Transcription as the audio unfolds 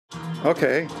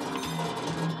Okay.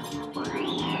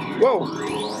 Whoa!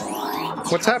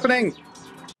 What's happening?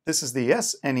 This is the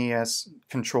SNES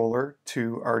controller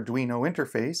to Arduino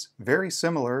interface, very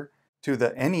similar to the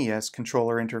NES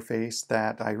controller interface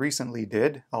that I recently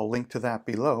did. I'll link to that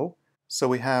below. So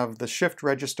we have the shift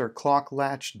register clock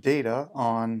latch data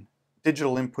on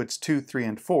digital inputs 2, 3,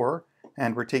 and 4,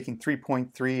 and we're taking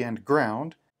 3.3 and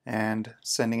ground and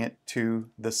sending it to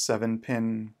the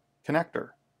 7-pin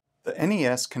connector. The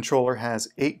NES controller has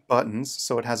 8 buttons,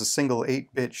 so it has a single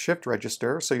 8-bit shift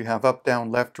register, so you have up,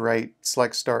 down, left, right,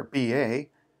 select, start, BA.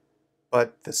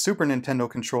 But the Super Nintendo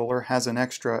controller has an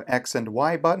extra X and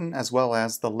Y button, as well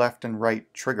as the left and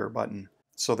right trigger button.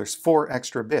 So there's 4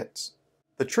 extra bits.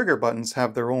 The trigger buttons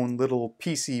have their own little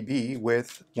PCB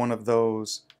with one of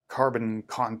those carbon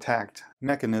contact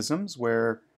mechanisms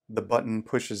where the button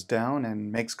pushes down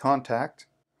and makes contact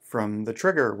from the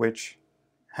trigger, which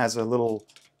has a little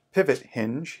pivot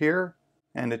hinge here,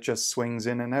 and it just swings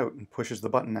in and out and pushes the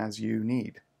button as you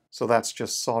need. So that's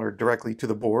just soldered directly to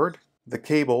the board. The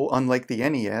cable, unlike the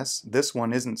NES, this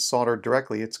one isn't soldered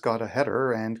directly, it's got a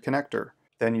header and connector.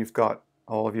 Then you've got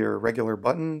all of your regular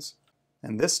buttons,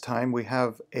 and this time we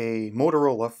have a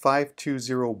Motorola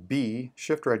 520B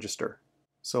shift register.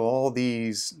 So all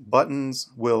these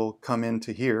buttons will come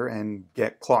into here and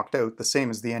get clocked out the same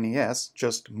as the NES,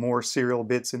 just more serial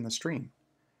bits in the stream.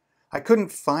 I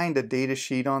couldn't find a data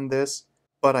sheet on this,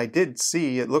 but I did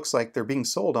see it looks like they're being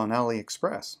sold on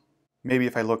AliExpress. Maybe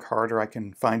if I look harder I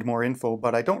can find more info,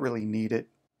 but I don't really need it.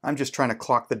 I'm just trying to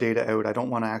clock the data out. I don't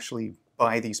want to actually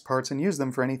buy these parts and use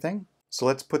them for anything. So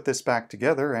let's put this back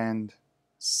together and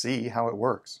see how it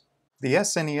works. The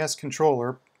SNES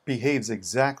controller behaves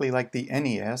exactly like the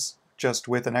NES, just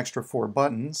with an extra 4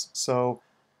 buttons, so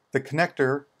the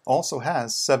connector also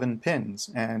has 7 pins,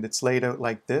 and it's laid out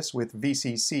like this with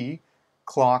VCC,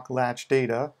 clock, latch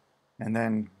data, and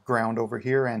then ground over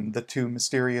here, and the 2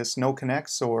 mysterious no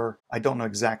connects, or I don't know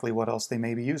exactly what else they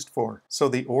may be used for. So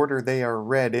the order they are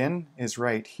read in is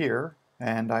right here,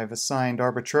 and I've assigned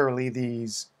arbitrarily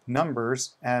these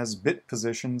numbers as bit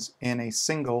positions in a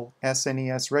single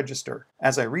SNES register.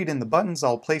 As I read in the buttons,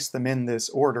 I'll place them in this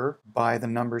order by the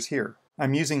numbers here.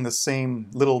 I'm using the same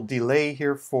little delay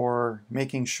here for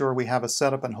making sure we have a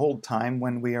setup and hold time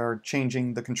when we are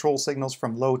changing the control signals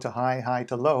from low to high, high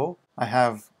to low. I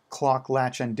have clock,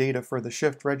 latch, and data for the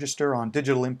shift register on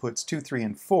digital inputs 2, 3,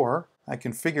 and 4. I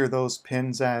configure those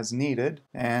pins as needed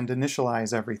and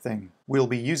initialize everything. We'll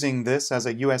be using this as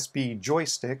a USB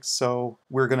joystick, so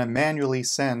we're going to manually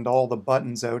send all the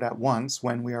buttons out at once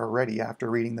when we are ready after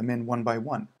reading them in one by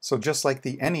one. So just like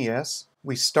the NES,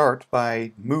 we start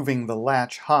by moving the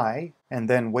latch high and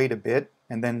then wait a bit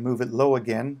and then move it low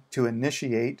again to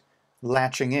initiate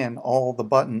latching in all the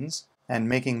buttons and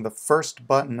making the first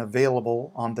button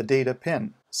available on the data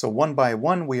pin. So one by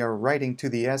one we are writing to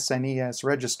the SNES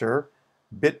register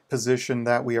bit position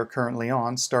that we are currently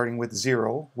on, starting with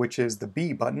 0, which is the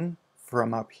B button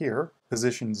from up here.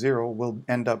 Position 0 will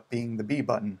end up being the B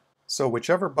button. So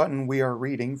whichever button we are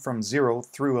reading from 0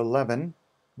 through 11,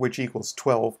 which equals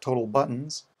 12 total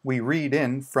buttons, we read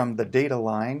in from the data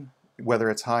line, whether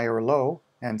it's high or low,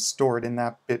 and store it in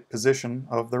that bit position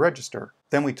of the register.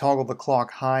 Then we toggle the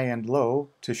clock high and low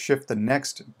to shift the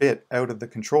next bit out of the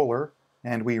controller,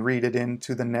 and we read it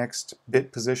into the next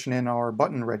bit position in our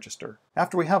button register.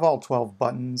 After we have all 12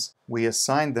 buttons, we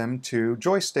assign them to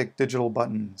joystick digital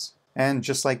buttons. And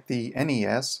just like the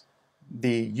NES,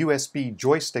 the USB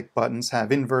joystick buttons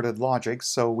have inverted logic,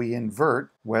 so we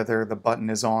invert whether the button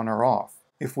is on or off.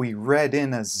 If we read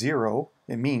in a 0,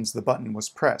 it means the button was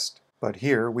pressed. But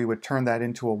here we would turn that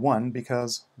into a 1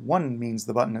 because 1 means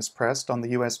the button is pressed on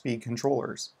the USB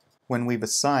controllers. When we've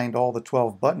assigned all the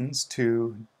 12 buttons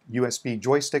to USB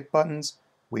joystick buttons,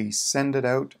 we send it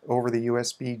out over the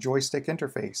USB joystick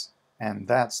interface, and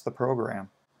that's the program.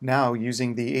 Now,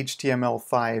 using the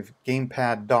HTML5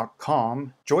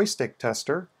 Gamepad.com joystick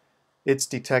tester, it's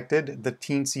detected the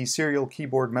Teensy serial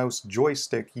keyboard mouse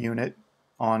joystick unit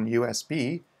on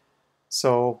USB.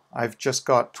 So I've just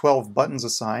got 12 buttons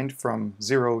assigned from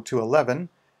 0 to 11,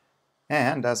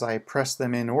 and as I press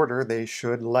them in order, they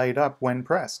should light up when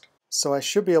pressed. So I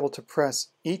should be able to press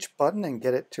each button and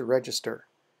get it to register.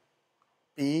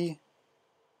 B,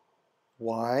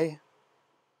 Y,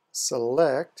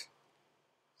 select,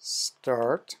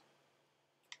 start,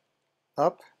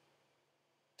 up,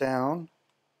 down,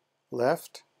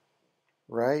 left,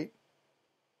 right,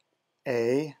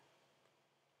 A,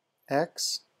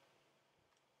 X,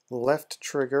 left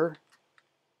trigger,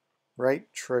 right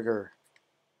trigger,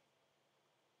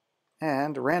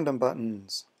 and random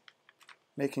buttons,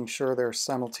 making sure they're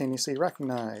simultaneously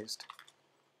recognized.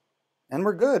 And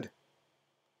we're good.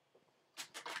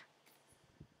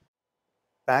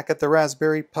 Back at the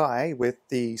Raspberry Pi with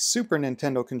the Super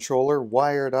Nintendo controller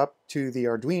wired up to the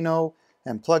Arduino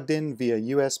and plugged in via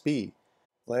USB.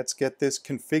 Let's get this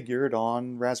configured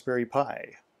on Raspberry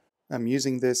Pi. I'm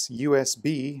using this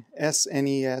USB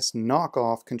SNES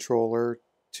knockoff controller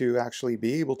to actually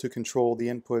be able to control the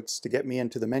inputs to get me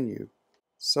into the menu.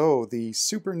 So the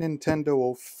Super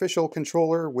Nintendo official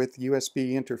controller with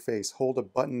USB interface. Hold a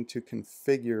button to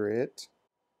configure it.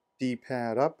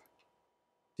 D-pad up,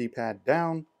 D-pad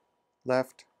down,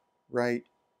 left, right,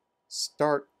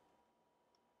 start,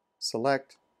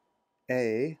 select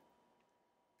A,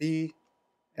 B,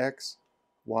 X,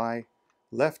 Y,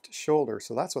 left shoulder,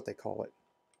 so that's what they call it.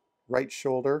 Right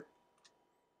shoulder.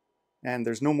 And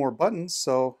there's no more buttons,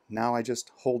 so now I just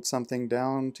hold something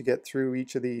down to get through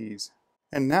each of these.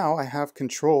 And now I have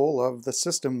control of the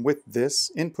system with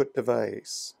this input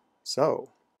device.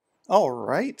 So, all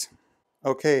right.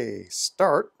 Okay,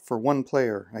 start for one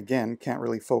player. Again, can't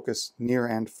really focus near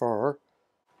and far.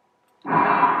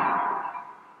 I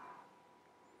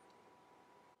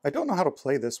don't know how to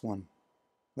play this one.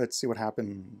 Let's see what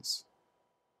happens.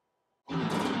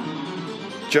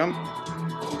 Jump,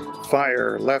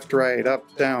 fire, left, right, up,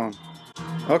 down.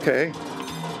 Okay.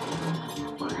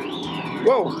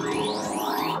 Whoa!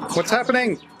 What's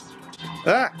happening?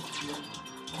 Ah!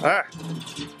 Ah!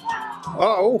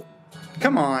 Oh!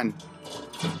 Come on!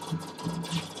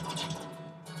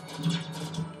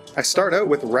 I start out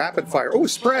with rapid fire. Oh,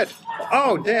 spread!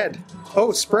 Oh, dead!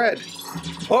 Oh, spread!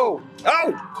 Oh!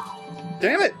 Oh!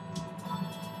 Damn it!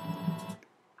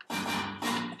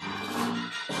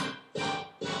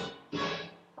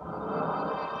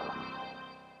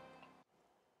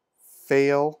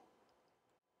 Fail.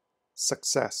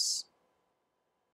 Success.